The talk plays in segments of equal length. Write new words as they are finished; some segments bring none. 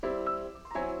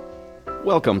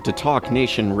Welcome to Talk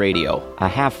Nation Radio, a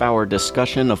half-hour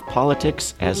discussion of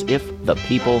politics as if the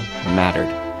people mattered.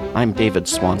 I'm David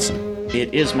Swanson.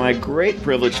 It is my great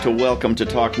privilege to welcome to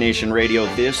Talk Nation Radio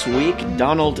this week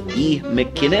Donald E.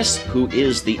 McInnis, who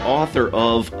is the author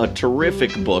of a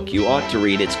terrific book you ought to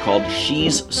read. It's called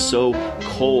She's So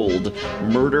Cold: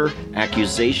 Murder,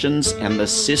 Accusations, and the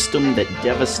System That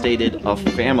Devastated a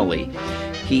Family.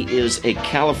 He is a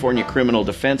California criminal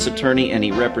defense attorney, and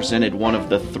he represented one of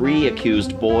the three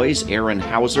accused boys, Aaron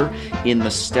Hauser, in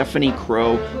the Stephanie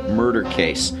Crow murder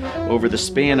case. Over the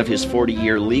span of his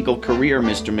 40-year legal career,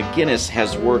 Mr. McInnis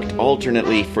has worked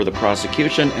alternately for the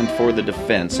prosecution and for the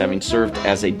defense, having served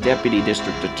as a deputy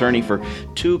district attorney for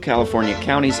 2 California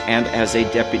counties and as a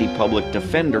deputy public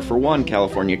defender for 1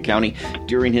 California county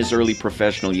during his early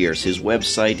professional years. His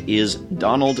website is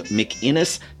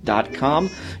donaldmcinnis.com.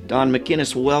 Don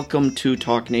McInnis, welcome to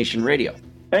Talk Nation Radio.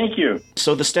 Thank you.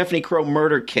 So the Stephanie Crow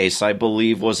murder case, I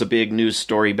believe, was a big news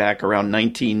story back around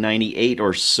 1998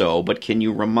 or so, but can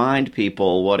you remind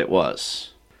people what it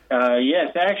was?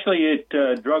 Yes, actually it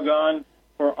drug on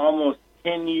for almost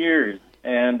 10 years,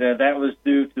 and that was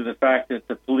due to the fact that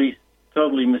the police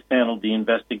totally mishandled the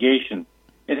investigation.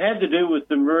 It had to do with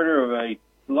the murder of a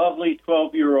lovely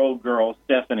 12-year-old girl,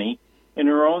 Stephanie, in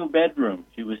her own bedroom.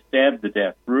 She was stabbed to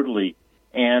death brutally.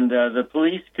 And the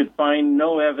police could find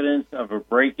no evidence of a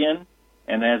break-in,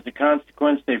 and as a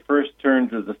consequence, they first turned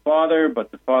to the father,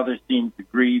 but the father seemed to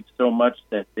grieve so much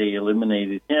that they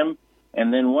eliminated him.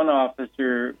 And then one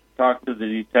officer talked to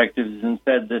the detectives and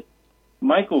said that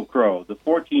Michael Crow, the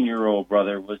 14-year-old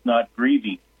brother, was not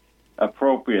grieving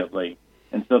appropriately.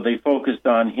 And so they focused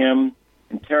on him,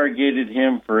 interrogated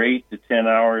him for 8 to 10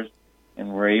 hours,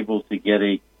 and were able to get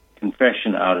a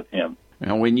confession out of him.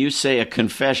 Now, when you say a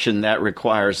confession, that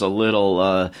requires a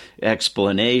little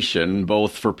explanation,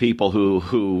 both for people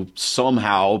who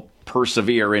somehow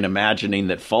persevere in imagining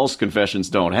that false confessions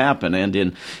don't happen,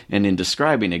 and in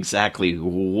describing exactly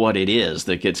what it is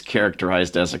that gets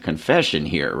characterized as a confession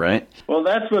here, right? Well,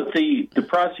 that's what the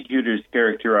prosecutors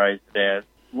characterized it as.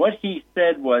 What he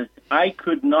said was, I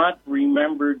could not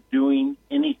remember doing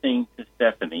anything to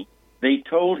Stephanie. They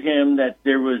told him that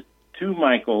there was 2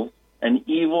 Michaels, an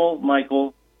evil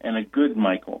Michael and a good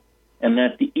Michael, and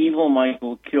that the evil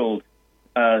Michael killed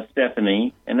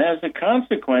Stephanie. And as a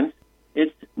consequence,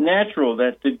 it's natural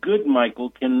that the good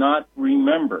Michael cannot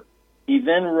remember. He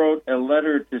then wrote a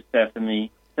letter to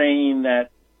Stephanie saying that,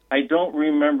 I don't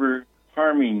remember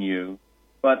harming you,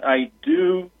 but I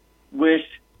do wish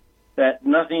that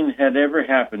nothing had ever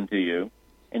happened to you.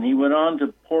 And he went on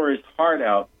to pour his heart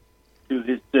out to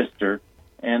his sister,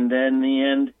 and then in the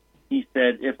end, he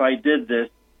said, if I did this,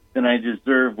 then I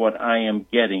deserve what I am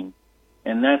getting.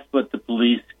 And that's what the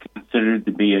police considered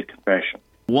to be a confession.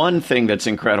 One thing that's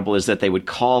incredible is that they would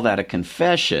call that a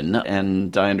confession,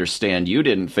 and I understand you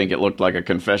didn't think it looked like a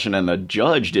confession, and the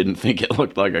judge didn't think it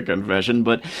looked like a confession,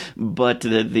 but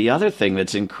the other thing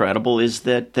that's incredible is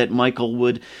that Michael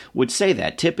would say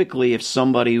that. Typically, if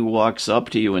somebody walks up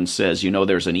to you and says, you know,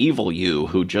 there's an evil you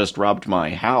who just robbed my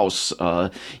house,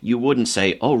 you wouldn't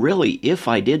say, oh, really? If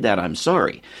I did that, I'm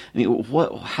sorry. I mean,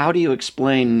 how do you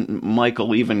explain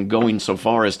Michael even going so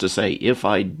far as to say, if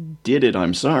I did it,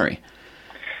 I'm sorry?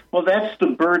 Well, that's the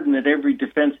burden that every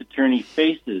defense attorney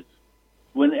faces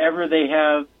whenever they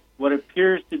have what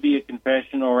appears to be a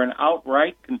confession or an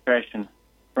outright confession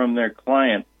from their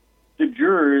client. The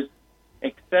jurors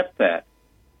accept that,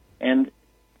 and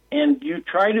you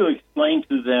try to explain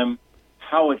to them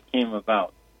how it came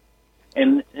about.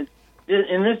 And in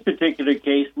this particular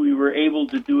case, we were able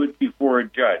to do it before a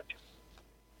judge.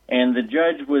 And the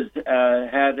judge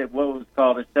had what was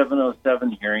called a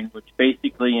 707 hearing, which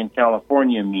basically in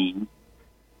California means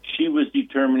she was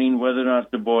determining whether or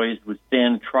not the boys would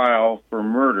stand trial for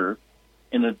murder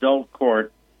in adult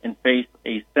court and face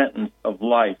a sentence of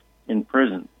life in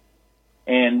prison.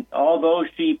 And although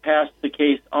she passed the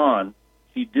case on,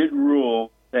 she did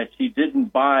rule that she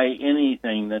didn't buy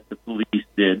anything that the police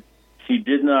did. She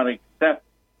did not accept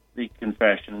the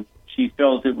confession. She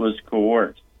felt it was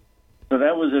coerced. So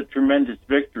that was a tremendous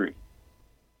victory.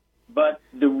 But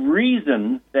the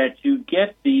reason that you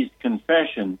get these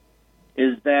confessions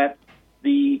is that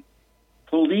the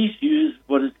police use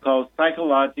what is called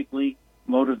psychologically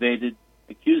motivated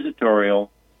accusatorial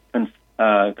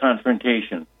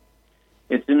confrontation.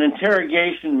 It's an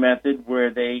interrogation method where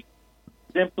they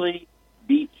simply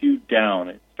beat you down.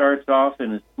 It starts off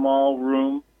in a small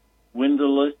room,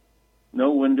 windowless,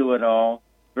 no window at all,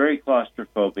 very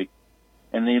claustrophobic.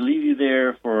 And they leave you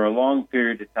there for a long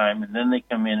period of time, and then they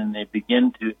come in and they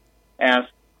begin to ask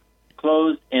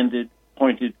closed-ended,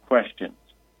 pointed questions.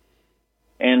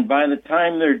 And by the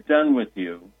time they're done with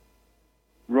you,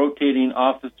 rotating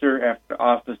officer after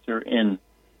officer in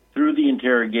through the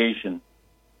interrogation,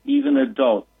 even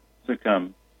adults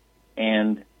succumb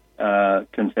and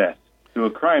confess to a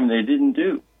crime they didn't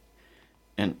do.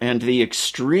 And the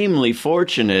extremely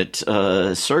fortunate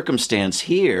circumstance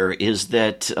here is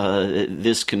that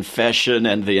this confession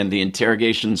and the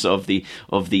interrogations of the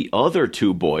other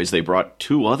two boys, they brought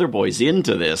two other boys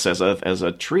into this as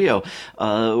a trio,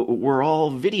 were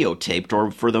all videotaped,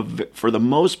 or for the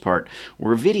most part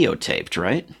were videotaped,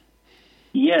 right?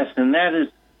 Yes, and that is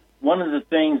one of the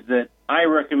things that I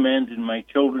recommend in my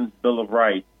Children's Bill of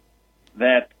Rights,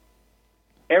 that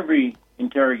every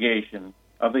interrogation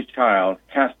of a child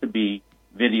has to be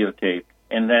videotaped,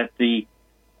 and that the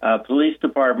police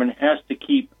department has to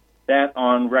keep that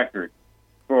on record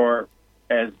for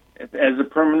as a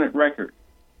permanent record,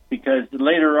 because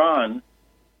later on,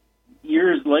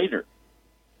 years later,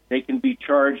 they can be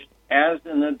charged as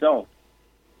an adult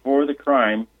for the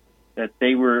crime that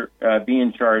they were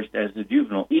being charged as a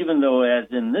juvenile, even though, as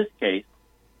in this case,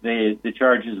 the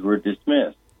charges were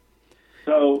dismissed.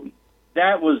 So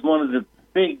that was one of the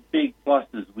big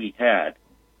pluses we had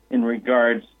in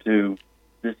regards to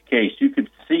this case. You could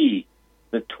see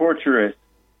the torturous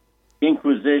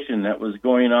inquisition that was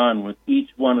going on with each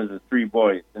one of the three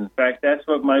boys. In fact, that's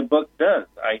what my book does.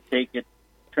 I take it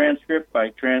transcript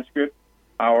by transcript,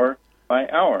 hour by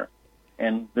hour.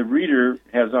 And the reader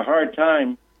has a hard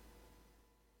time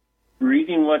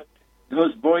reading what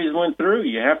those boys went through.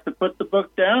 You have to put the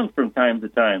book down from time to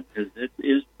time because it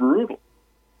is brutal.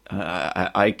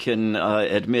 I can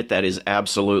admit that is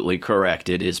absolutely correct.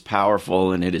 It is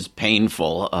powerful and it is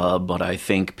painful, but I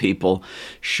think people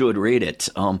should read it.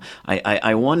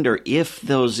 I wonder if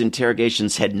those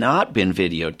interrogations had not been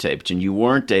videotaped and you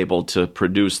weren't able to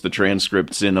produce the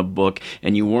transcripts in a book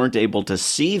and you weren't able to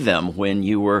see them when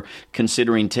you were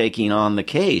considering taking on the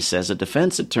case as a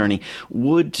defense attorney,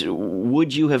 would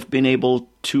you have been able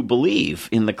to believe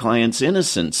in the client's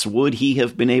innocence? Would he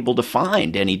have been able to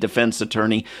find any defense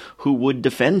attorney who would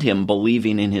defend him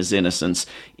believing in his innocence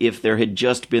if there had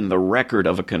just been the record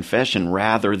of a confession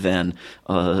rather than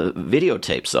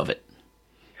videotapes of it?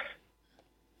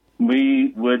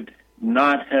 We would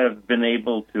not have been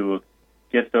able to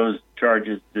get those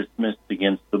charges dismissed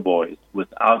against the boys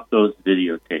without those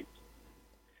videotapes.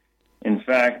 In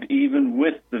fact, even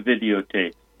with the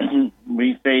videotapes,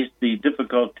 we faced the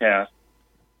difficult task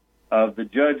of the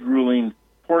judge ruling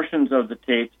portions of the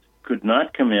tapes could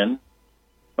not come in,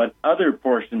 but other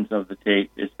portions of the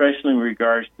tape, especially in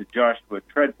regards to Joshua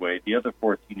Treadway, the other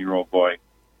 14-year-old boy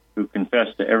who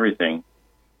confessed to everything,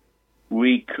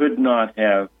 we could not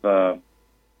have had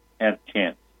a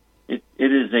chance. It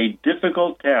is a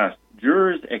difficult task.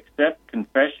 Jurors accept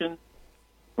confession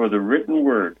for the written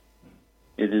word.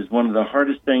 It is one of the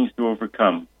hardest things to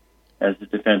overcome as a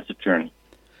defense attorney.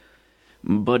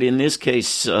 But in this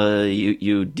case,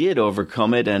 you did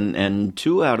overcome it, and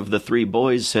two out of the three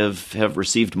boys have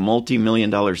received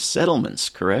multi-million-dollar settlements,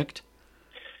 correct?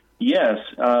 Yes,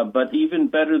 but even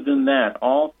better than that,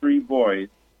 all three boys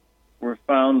were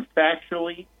found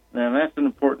factually, and that's an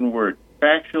important word,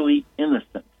 factually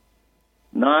innocent.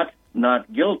 Not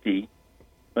guilty,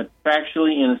 but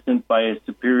factually innocent by a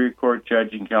Superior Court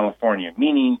judge in California,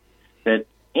 meaning that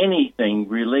anything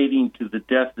relating to the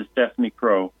death of Stephanie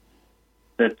Crow,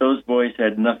 that those boys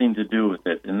had nothing to do with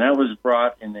it. And that was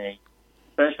brought in a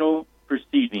special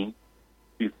proceeding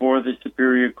before the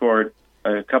Superior Court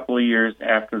a couple of years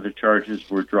after the charges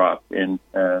were dropped, and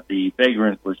the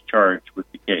vagrant was charged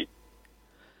with the case.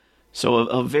 So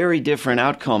a very different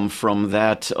outcome from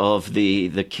that of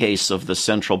the case of the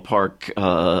Central Park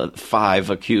 5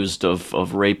 accused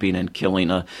of raping and killing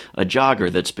a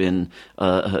jogger that's been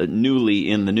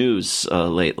newly in the news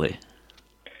lately.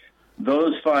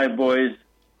 Those 5 boys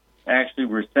actually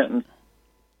were sentenced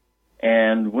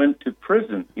and went to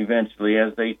prison eventually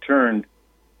as they turned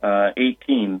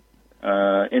 18.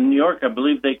 In New York, I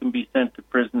believe they can be sent to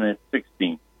prison at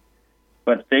 16.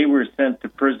 But they were sent to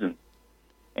prison,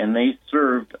 and they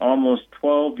served almost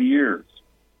 12 years.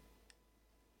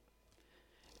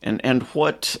 And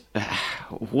what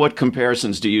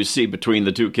comparisons do you see between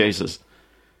the two cases?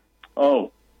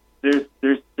 Oh, there's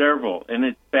several, and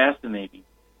it's fascinating.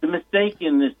 The mistake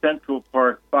in the Central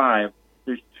Park 5,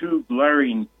 there's 2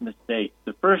 glaring mistakes.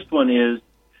 The first one is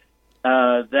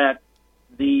that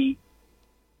the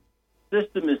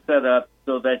system is set up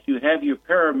so that you have your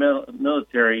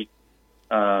paramilitary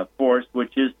force,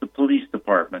 which is the police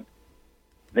department.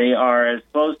 They are as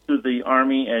close to the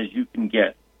Army as you can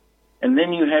get. And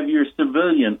then you have your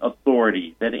civilian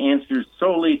authority that answers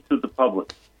solely to the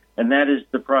public. and that is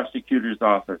the prosecutor's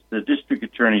office, the district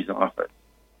attorney's office.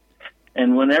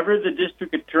 And whenever the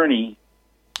district attorney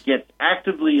gets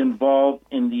actively involved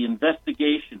in the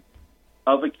investigation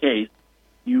of a case,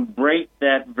 you break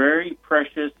that very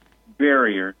precious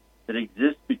barrier that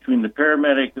exists between the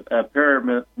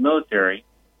paramilitary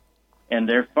and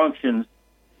their functions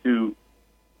to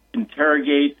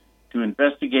interrogate, to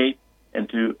investigate, and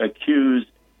to accuse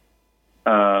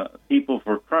people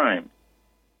for crimes.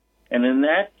 And in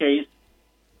that case,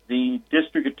 the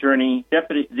district attorney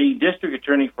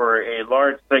for a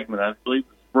large segment, I believe it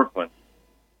was Brooklyn,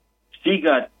 she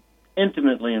got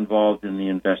intimately involved in the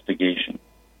investigation.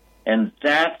 And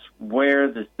that's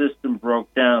where the system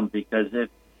broke down, because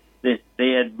they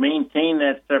had maintained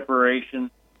that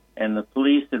separation, and the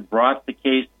police had brought the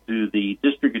case to the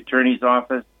district attorney's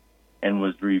office and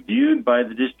was reviewed by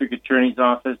the district attorney's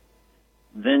office,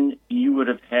 then you would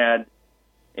have had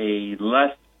a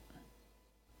less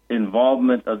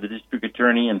involvement of the district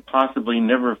attorney and possibly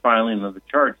never filing of the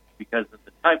charges because of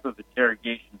the type of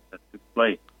interrogations that took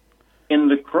place. In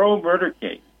the Crow murder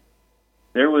case,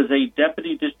 there was a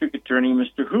deputy district attorney,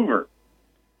 Mr. Hoover.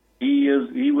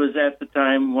 He was at the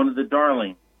time one of the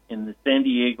darlings in the San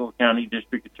Diego County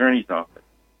District Attorney's Office.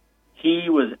 He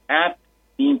was at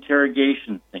the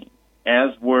interrogation scene,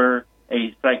 as were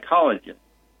a psychologist.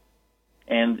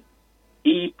 And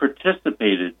he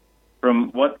participated,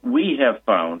 from what we have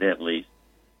found at least,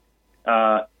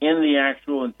 in the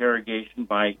actual interrogation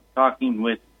by talking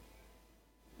with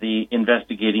the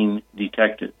investigating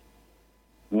detective.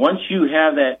 Once you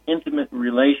have that intimate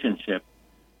relationship,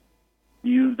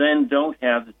 you then don't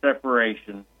have the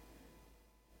separation,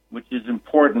 which is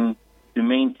important to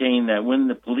maintain that when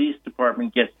the police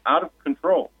department gets out of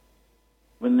control,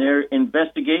 when their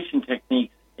investigation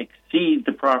techniques exceed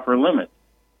the proper limits,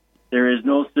 there is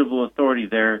no civil authority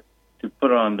there to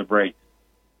put on the brakes.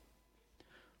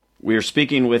 We're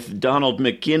speaking with Donald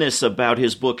McGinnis about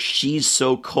his book, She's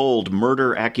So Cold,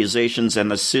 Murder, Accusations,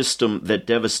 and the System That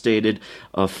Devastated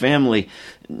a Family.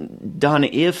 Don,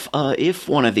 if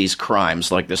one of these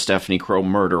crimes, like the Stephanie Crow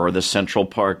murder or the Central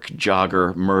Park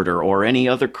jogger murder or any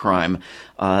other crime,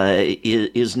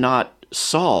 is not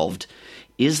solved,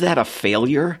 is that a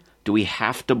failure? Do we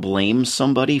have to blame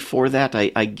somebody for that?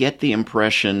 I get the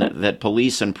impression that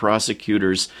police and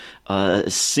prosecutors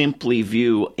simply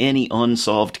view any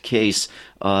unsolved case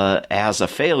as a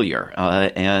failure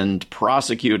and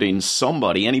prosecuting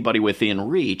anybody within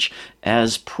reach,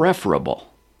 as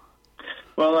preferable.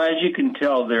 Well, as you can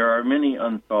tell, there are many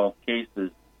unsolved cases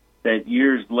that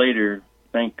years later,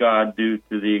 thank God, due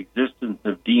to the existence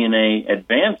of DNA,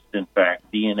 advanced, in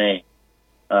fact, DNA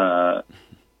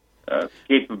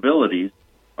capabilities,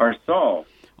 are solved.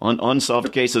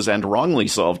 Unsolved cases and wrongly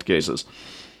solved cases.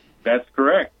 That's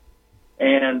correct.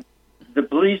 And the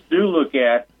police do look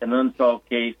at an unsolved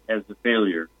case as a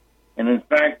failure. And in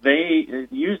fact,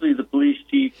 usually the police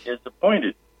chief is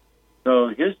appointed. So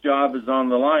his job is on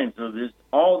the line. So there's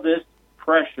all this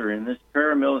pressure in this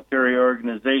paramilitary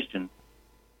organization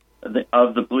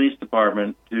of the police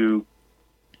department to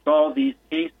solve these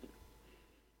cases.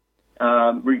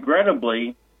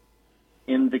 Regrettably,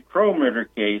 in the Crow murder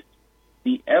case,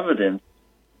 the evidence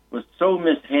was so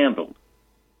mishandled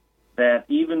that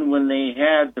even when they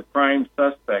had the prime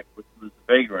suspect, which was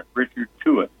the vagrant, Richard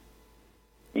Tuitt,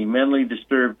 a mentally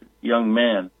disturbed young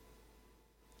man,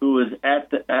 who was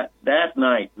that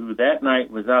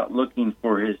night was out looking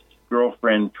for his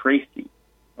girlfriend Tracy,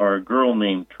 or a girl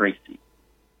named Tracy,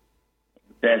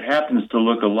 that happens to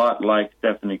look a lot like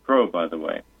Stephanie Crow, by the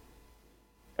way.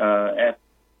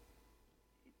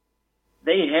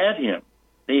 They had him.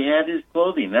 They had his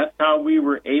clothing. That's how we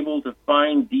were able to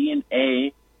find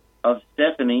DNA of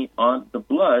Stephanie on the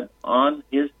blood on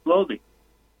his clothing.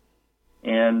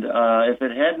 And if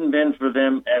it hadn't been for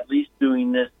them at least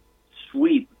doing this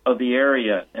sweep of the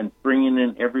area and bringing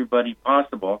in everybody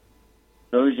possible,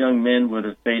 those young men would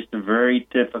have faced a very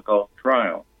difficult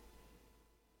trial.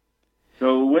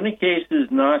 So when a case is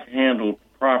not handled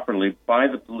properly by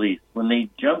the police, when they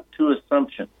jump to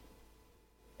assumptions,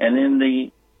 and in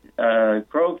the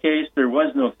Crow case, there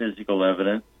was no physical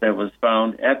evidence that was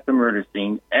found at the murder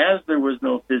scene, as there was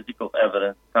no physical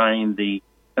evidence tying the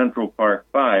Central Park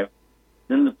Five,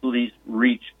 then the police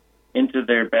reach into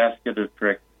their basket of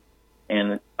tricks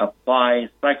and apply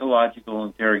psychological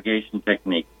interrogation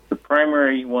techniques. The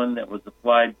primary one that was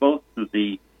applied both to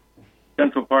the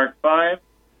Central Park Five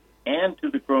and to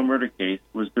the Crow murder case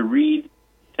was the Reed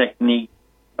technique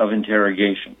of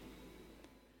interrogation.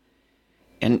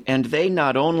 And they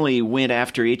not only went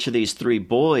after each of these three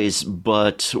boys,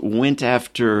 but went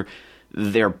after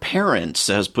their parents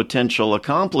as potential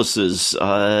accomplices,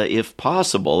 if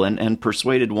possible, and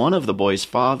persuaded one of the boy's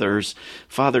father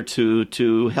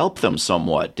to help them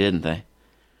somewhat, didn't they?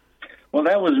 Well,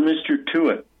 that was Mr.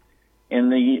 Tewitt.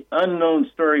 And the unknown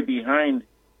story behind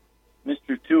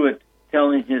Mr. Tewitt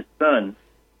telling his son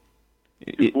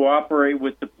to cooperate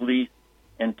with the police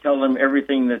and tell them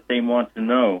everything that they want to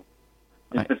know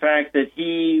is the fact that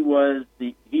he was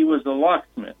a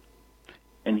locksmith,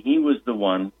 and he was the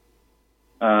one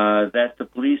that the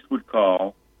police would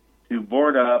call to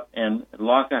board up and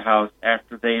lock a house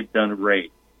after they had done a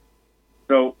raid.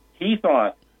 So he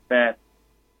thought that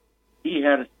he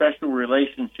had a special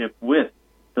relationship with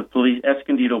the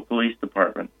Escondido Police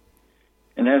Department.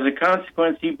 And as a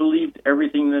consequence, he believed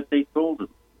everything that they told him,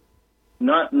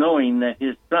 not knowing that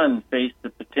his son faced the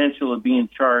potential of being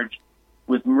charged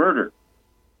with murder.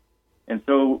 And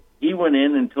so he went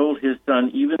in and told his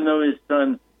son, even though his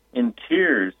son, in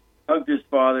tears, hugged his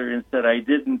father and said, "I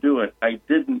didn't do it. I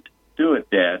didn't do it,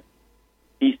 Dad."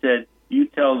 He said, "You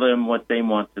tell them what they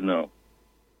want to know."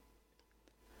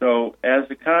 So as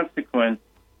a consequence,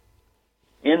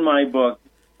 in my book,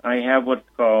 I have what's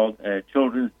called a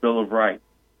Children's Bill of Rights.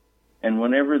 And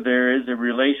whenever there is a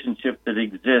relationship that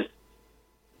exists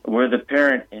where the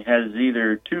parent has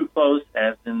either too close,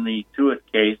 as in the Tewitt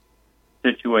case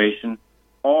situation,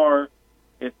 or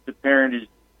if the parent is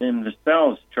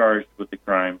themselves charged with the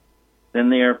crime, then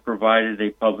they are provided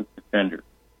a public defender.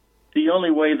 It's the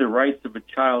only way the rights of a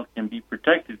child can be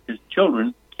protected, because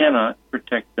children cannot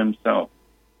protect themselves.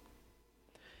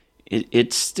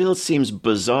 It still seems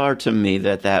bizarre to me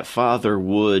that father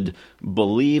would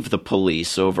believe the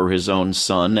police over his own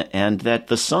son, and that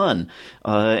the son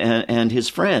and his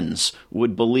friends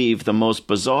would believe the most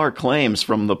bizarre claims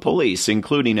from the police,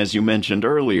 including, as you mentioned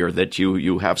earlier, that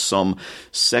you have some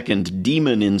second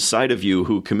demon inside of you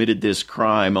who committed this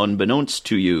crime unbeknownst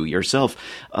to you yourself.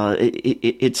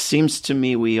 It seems to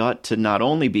me we ought to not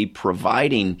only be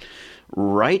providing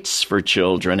rights for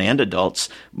children and adults,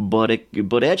 but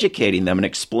educating them and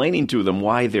explaining to them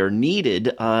why they're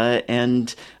needed,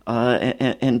 and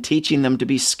teaching them to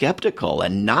be skeptical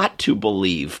and not to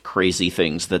believe crazy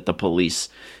things that the police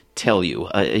tell you.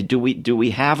 Do we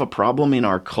have a problem in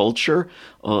our culture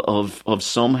of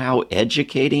somehow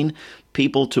educating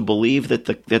people to believe that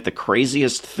the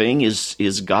craziest thing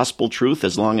is gospel truth,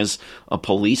 as long as a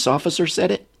police officer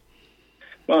said it?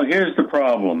 Well, here's the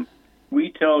problem. We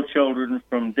tell children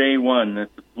from day one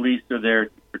that the police are there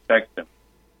to protect them,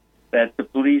 that the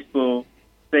police will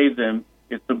save them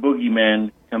if the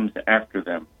boogeyman comes after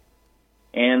them.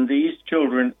 And these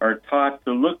children are taught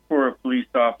to look for a police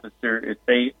officer if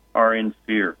they are in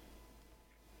fear.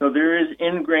 So there is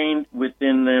ingrained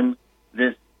within them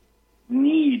this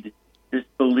need, this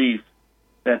belief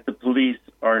that the police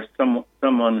are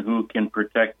someone who can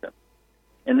protect them.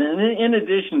 And then in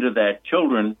addition to that,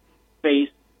 children face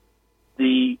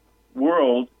the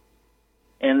world,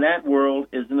 and that world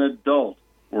is an adult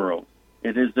world.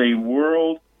 It is a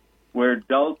world where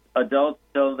adults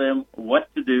tell them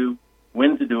what to do,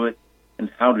 when to do it,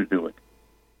 and how to do it.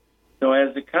 So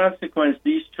as a consequence,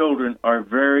 these children are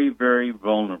very, very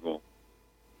vulnerable.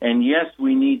 And yes,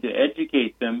 we need to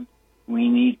educate them. We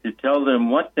need to tell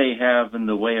them what they have in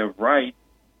the way of rights,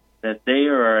 that they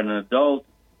are an adult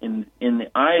in the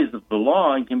eyes of the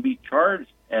law and can be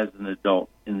charged as an adult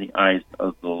in the eyes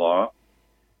of the law.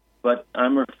 But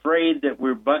I'm afraid that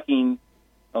we're bucking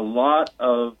a lot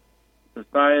of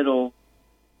societal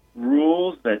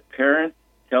rules that parents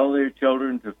tell their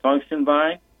children to function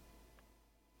by.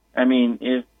 I mean,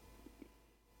 if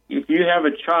you have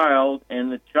a child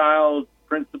and the child's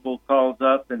principal calls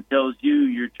up and tells you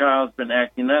your child's been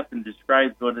acting up and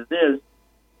describes what it is,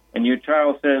 and your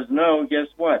child says no, guess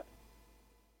what?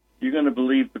 You're going to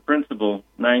believe the principal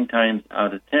 9 times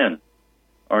out of 10.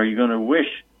 Or you're going to wish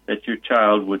that your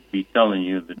child would be telling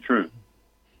you the truth.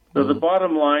 So the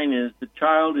bottom line is the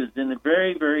child is in a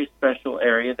very, very special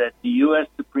area that the U.S.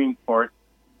 Supreme Court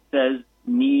says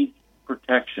needs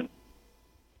protection.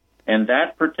 And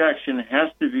that protection has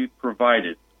to be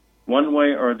provided one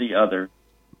way or the other.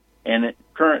 And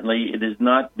currently it is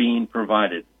not being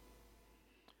provided.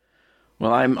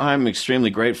 Well, I'm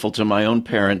extremely grateful to my own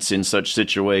parents in such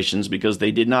situations, because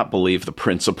they did not believe the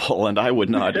principle, and I would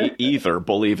not either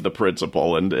believe the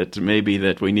principle. And it may be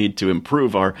that we need to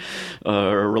improve our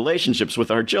relationships with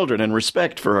our children and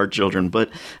respect for our children. But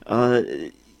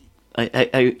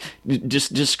I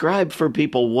just describe for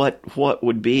people what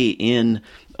would be in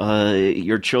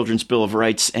your Children's Bill of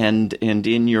Rights and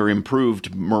in your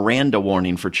improved Miranda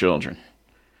warning for children.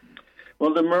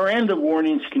 Well, the Miranda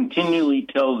warnings continually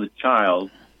tell the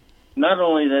child not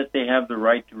only that they have the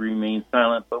right to remain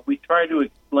silent, but we try to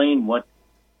explain what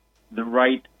the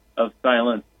right of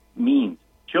silence means.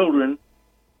 Children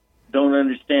don't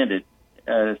understand it.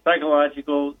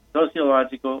 Psychological,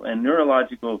 sociological, and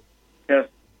neurological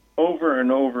tests over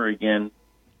and over again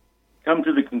come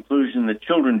to the conclusion that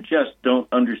children just don't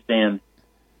understand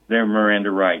their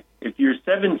Miranda rights. If you're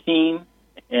 17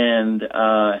 and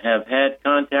have had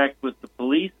contact with the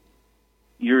police,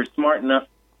 you're smart enough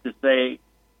to say,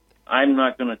 I'm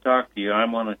not going to talk to you, I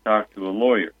want to talk to a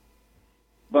lawyer.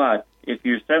 But if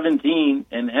you're 17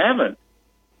 and haven't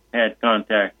had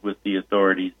contact with the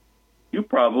authorities, you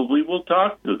probably will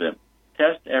talk to them.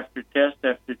 Test after test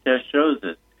after test shows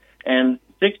this. And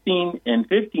 16 and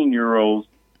 15-year-olds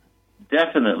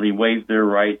definitely waive their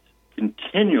rights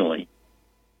continually,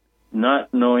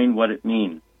 not knowing what it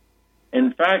means.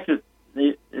 In fact,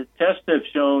 the tests have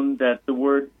shown that the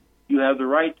word, you have the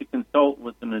right to consult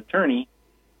with an attorney,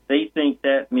 they think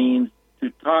that means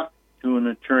to talk to an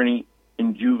attorney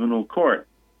in juvenile court.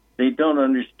 They don't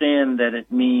understand that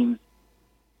it means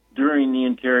during the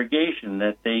interrogation,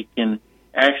 that they can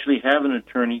actually have an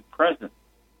attorney present.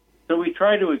 So we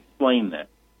try to explain that.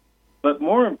 But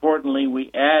more importantly,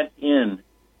 we add in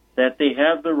that they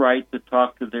have the right to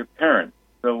talk to their parents.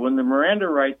 So when the Miranda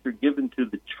rights are given to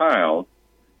the child,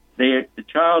 the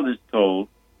child is told,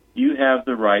 you have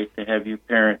the right to have your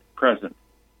parent present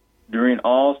during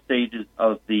all stages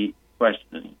of the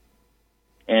questioning.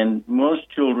 And most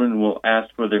children will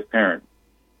ask for their parents.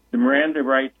 The Miranda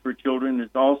rights for children is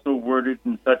also worded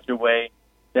in such a way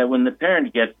that when the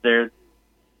parent gets there,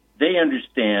 they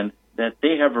understand that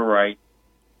they have a right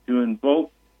to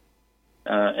invoke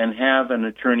and have an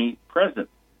attorney present,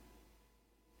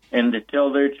 and to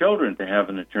tell their children to have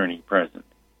an attorney present.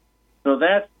 So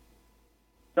that's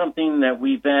something that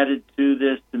we've added to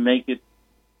this to make it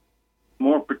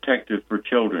more protective for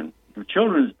children. The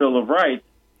Children's Bill of Rights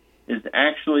is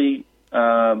actually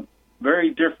very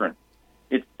different.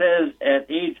 It says at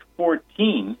age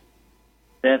 14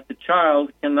 that the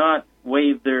child cannot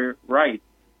waive their rights,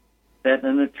 that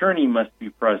an attorney must be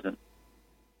present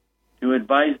to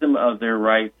advise them of their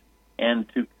rights and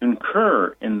to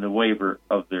concur in the waiver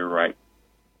of their rights.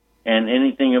 And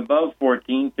anything above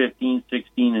 14, 15,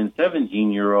 16, and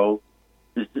 17-year-olds,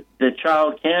 the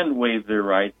child can waive their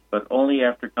rights, but only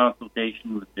after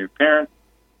consultation with their parents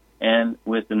and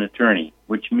with an attorney,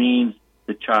 which means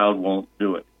the child won't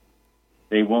do it.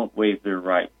 They won't waive their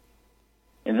rights.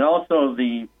 And also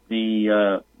the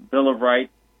Bill of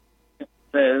Rights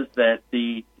says that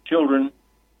the children,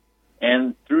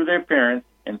 and through their parents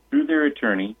and through their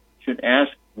attorney, should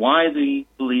ask why the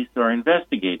police are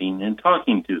investigating and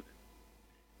talking to them.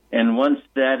 And once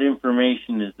that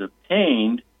information is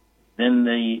obtained, then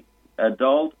the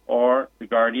adult or the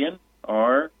guardian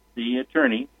or the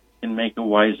attorney can make a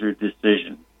wiser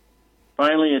decision.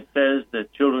 Finally, it says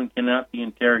that children cannot be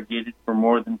interrogated for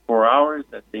more than 4 hours,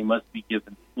 that they must be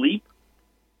given sleep,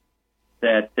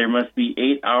 that there must be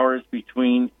 8 hours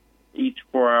between each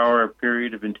 4-hour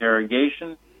period of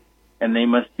interrogation, and they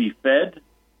must be fed,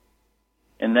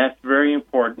 and that's very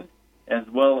important, as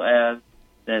well as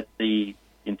that the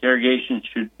interrogation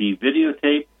should be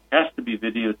videotaped, has to be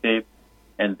videotaped,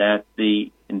 and that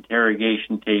the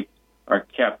interrogation tapes are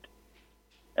kept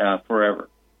forever.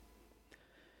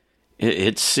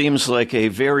 It seems like a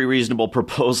very reasonable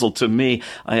proposal to me.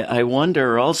 I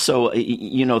wonder also,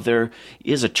 there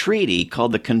is a treaty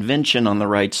called the Convention on the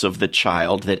Rights of the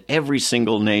Child that every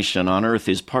single nation on earth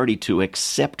is party to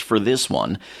except for this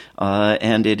one.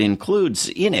 And it includes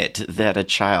in it that a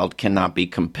child cannot be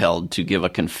compelled to give a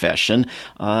confession,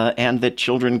 and that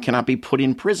children cannot be put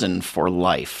in prison for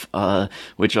life,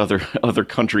 which other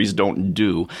countries don't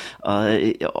do.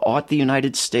 Ought the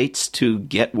United States to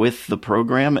get with the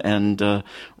program and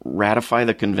ratify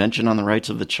the Convention on the Rights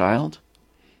of the Child?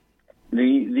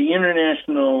 The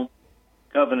International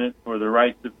Covenant for the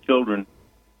Rights of Children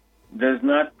does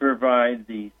not provide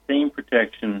the same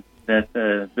protection that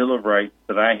the Bill of Rights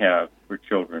that I have for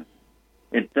children.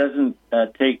 It doesn't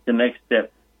take the next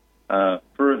step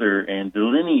further and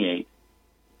delineate,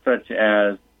 such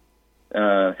as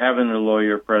having a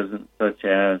lawyer present, such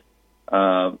as,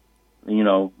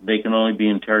 they can only be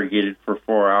interrogated for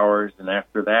 4 hours, and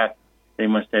after that, they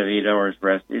must have 8 hours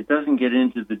rest. It doesn't get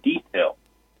into the detail.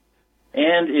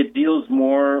 And it deals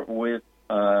more with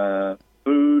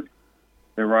food,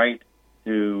 the right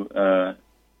to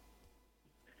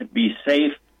be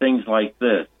safe, things like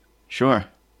this. Sure.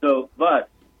 So, but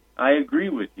I agree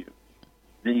with you.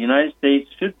 The United States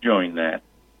should join that,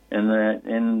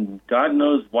 and God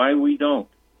knows why we don't.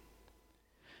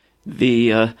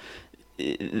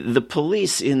 the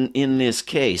police in this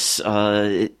case,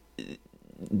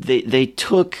 they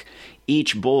took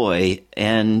each boy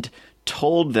and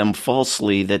told them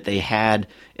falsely that they had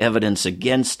evidence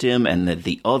against him and that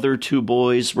the other two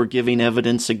boys were giving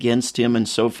evidence against him and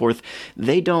so forth.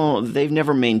 They've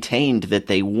never maintained that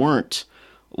they weren't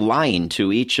lying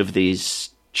to each of these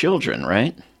children,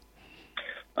 right?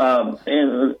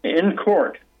 In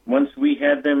court, once we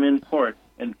had them in court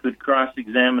and could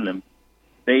cross-examine them,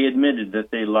 they admitted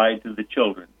that they lied to the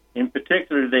children. In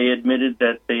particular, they admitted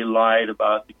that they lied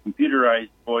about the computerized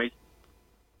voice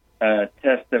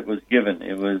test that was given.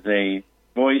 It was a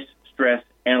voice stress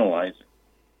analyzer.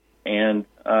 And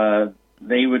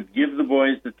they would give the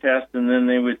boys the test, and then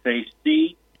they would say,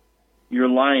 see, you're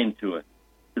lying to it.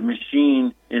 The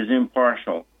machine is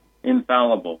impartial,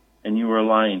 infallible, and you are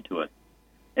lying to it.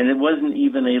 And it wasn't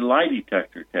even a lie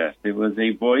detector test. It was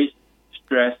a voice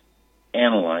stress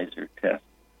analyzer test,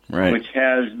 right, which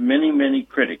has many, many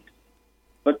critics.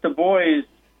 But the boys,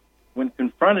 when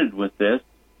confronted with this,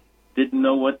 didn't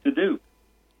know what to do.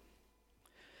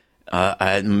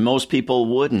 Most people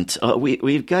wouldn't.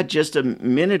 We've got just a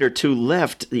minute or two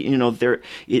left. You know, there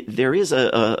is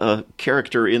a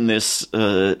character in this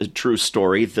true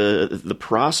story, the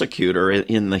prosecutor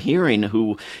in the hearing,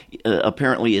 who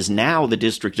apparently is now the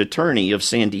district attorney of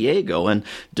San Diego. And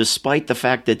despite the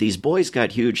fact that these boys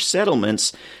got huge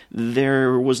settlements,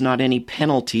 there was not any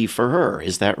penalty for her.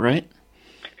 Is that right?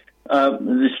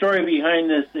 The story behind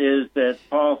this is that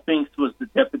Paul Finks was the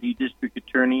deputy district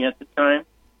attorney at the time.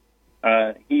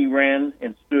 He ran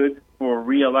and stood for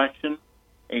re-election.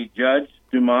 A judge,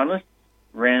 Dumanis,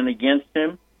 ran against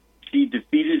him. She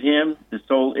defeated him. The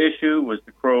sole issue was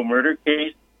the Crow murder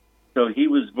case. So he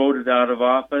was voted out of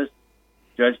office.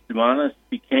 Judge Dumanis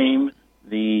became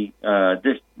the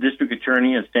district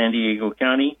attorney of San Diego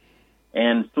County.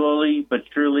 And slowly but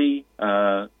surely,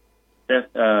 the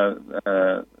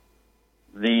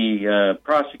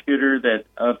prosecutor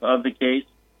of the case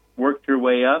worked her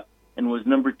way up and was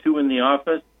number 2 in the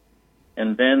office.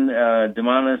 And then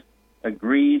Dumanis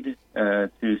agreed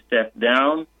to step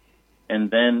down, and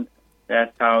then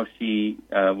that's how she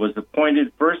was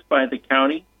appointed first by the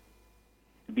county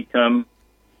to become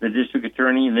the district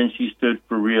attorney, and then she stood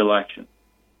for re-election.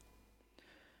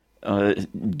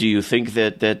 Do you think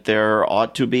that there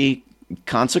ought to be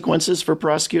consequences for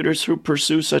prosecutors who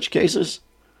pursue such cases?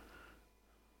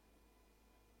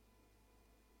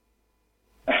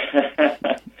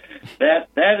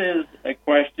 That is a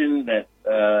question that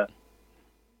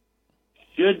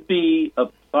should be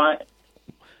applied.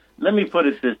 Let me put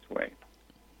it this way.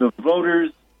 The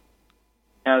voters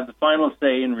have the final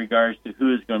say in regards to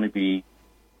who is going to be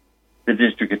the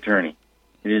district attorney.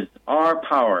 It is our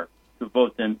power to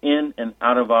vote them in and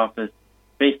out of office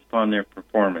based upon their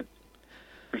performance.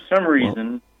 For some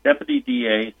reason, Deputy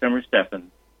DA Summer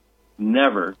Stephan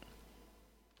never,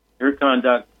 her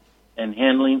conduct and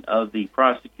handling of the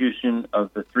prosecution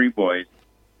of the 3 boys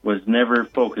was never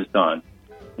focused on.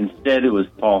 Instead, it was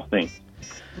Paul Finks.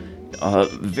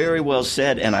 Very well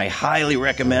said, and I highly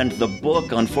recommend the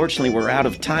book. Unfortunately, we're out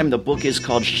of time. The book is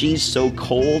called She's So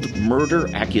Cold, Murder,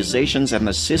 Accusations, and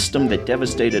the System That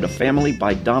Devastated a Family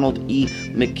by Donald E.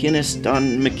 McInnes.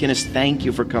 Don McInnes, thank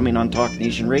you for coming on Talk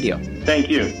Nation Radio. Thank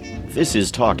you. This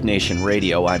is Talk Nation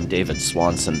Radio. I'm David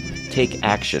Swanson. Take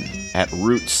action at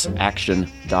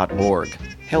rootsaction.org.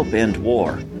 Help end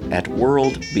war at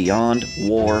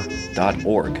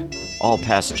worldbeyondwar.org. All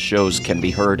past shows can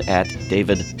be heard at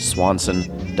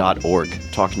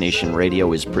davidswanson.org. Talk Nation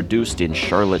Radio is produced in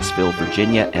Charlottesville,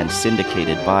 Virginia, and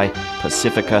syndicated by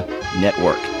Pacifica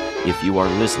Network. If you are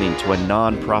listening to a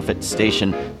non-profit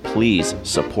station, please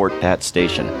support that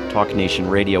station. Talk Nation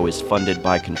Radio is funded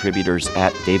by contributors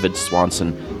at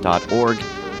davidswanson.org.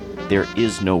 There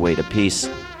is no way to peace.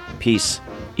 Peace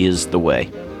is the way.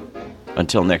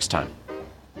 Until next time.